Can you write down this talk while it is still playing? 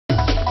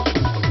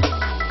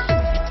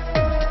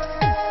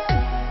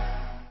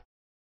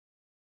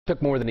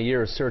Took more than a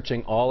year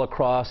searching all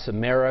across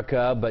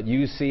America, but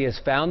UC has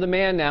found the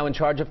man now in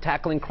charge of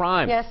tackling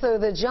crime. Yes, so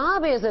the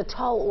job is a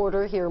tall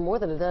order here. More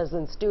than a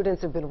dozen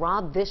students have been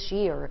robbed this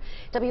year.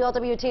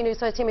 WLWT News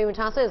 5's Tammy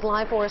Mutasa is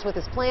live for us with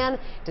his plan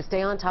to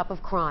stay on top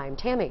of crime.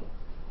 Tammy.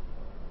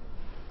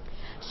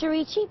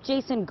 Cherie, Chief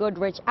Jason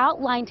Goodrich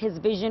outlined his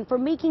vision for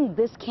making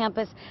this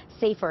campus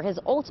safer. His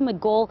ultimate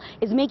goal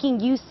is making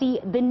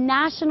UC the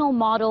national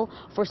model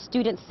for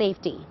student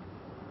safety.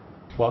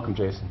 Welcome,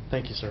 Jason.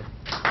 Thank you, sir.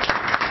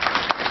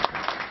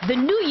 The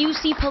new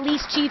UC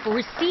police chief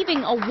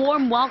receiving a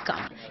warm welcome.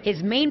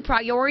 His main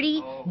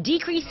priority,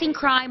 decreasing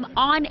crime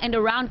on and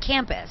around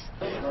campus.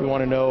 We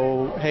want to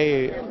know,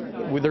 hey,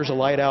 there's a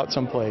light out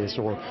someplace,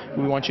 or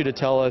we want you to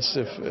tell us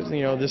if,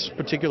 this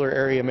particular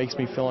area makes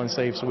me feel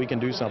unsafe so we can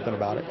do something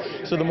about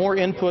it. So the more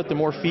input, the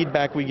more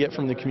feedback we get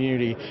from the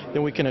community,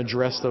 then we can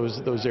address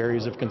those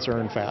areas of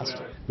concern fast.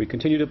 We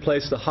continue to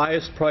place the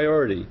highest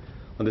priority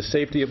on the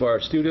safety of our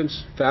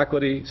students,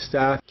 faculty,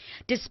 staff.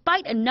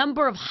 Despite a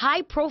number of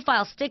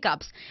high-profile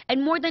stick-ups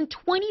and more than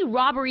 20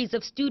 robberies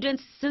of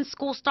students since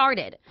school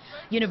started,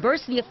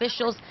 university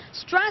officials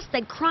stress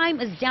that crime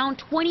is down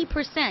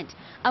 20%,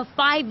 a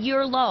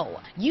 5-year low.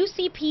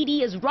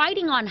 UCPD is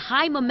riding on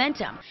high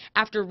momentum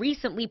after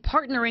recently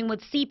partnering with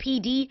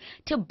CPD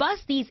to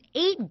bust these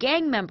 8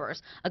 gang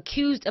members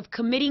accused of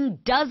committing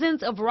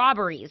dozens of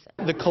robberies.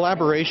 The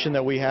collaboration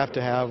that we have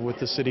to have with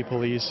the city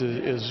police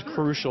is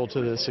crucial to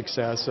the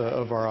success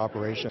of our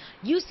operation.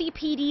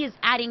 UCPD is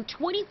adding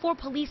 24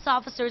 police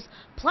officers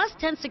plus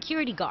 10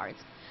 security guards.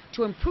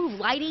 To improve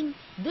lighting,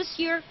 this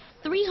year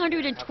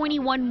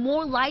 321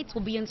 more lights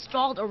will be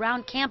installed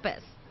around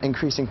campus.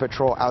 Increasing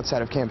patrol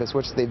outside of campus,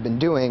 which they've been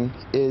doing,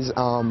 is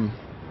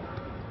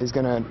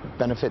going to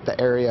benefit the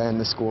area and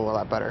the school a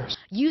lot better.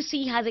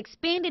 UC has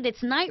expanded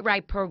its night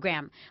ride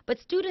program, but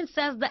students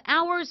says the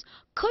hours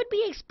could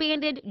be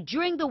expanded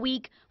during the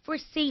week for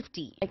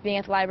safety. Like being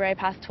at the library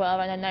past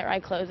 12 and then night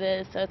ride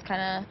closes, so it's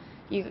kind of,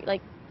 you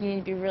need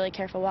to be really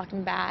careful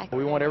walking back.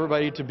 We want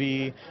everybody to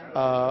be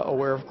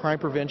aware of crime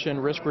prevention,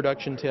 risk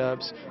reduction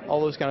tips,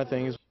 all those kind of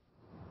things.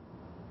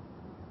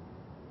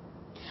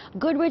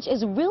 Goodrich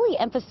is really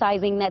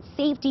emphasizing that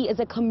safety is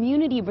a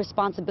community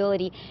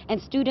responsibility and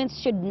students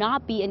should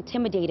not be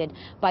intimidated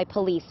by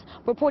police.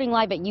 Reporting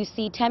live at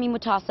UC, Tammy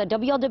Mutasa,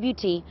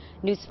 WLWT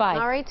News 5.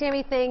 All right,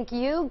 Tammy, thank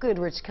you.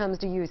 Goodrich comes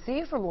to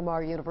UC from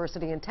Lamar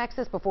University in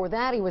Texas. Before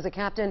that, he was a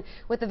captain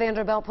with the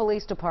Vanderbilt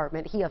Police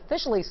Department. He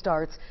officially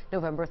starts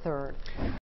November 3rd.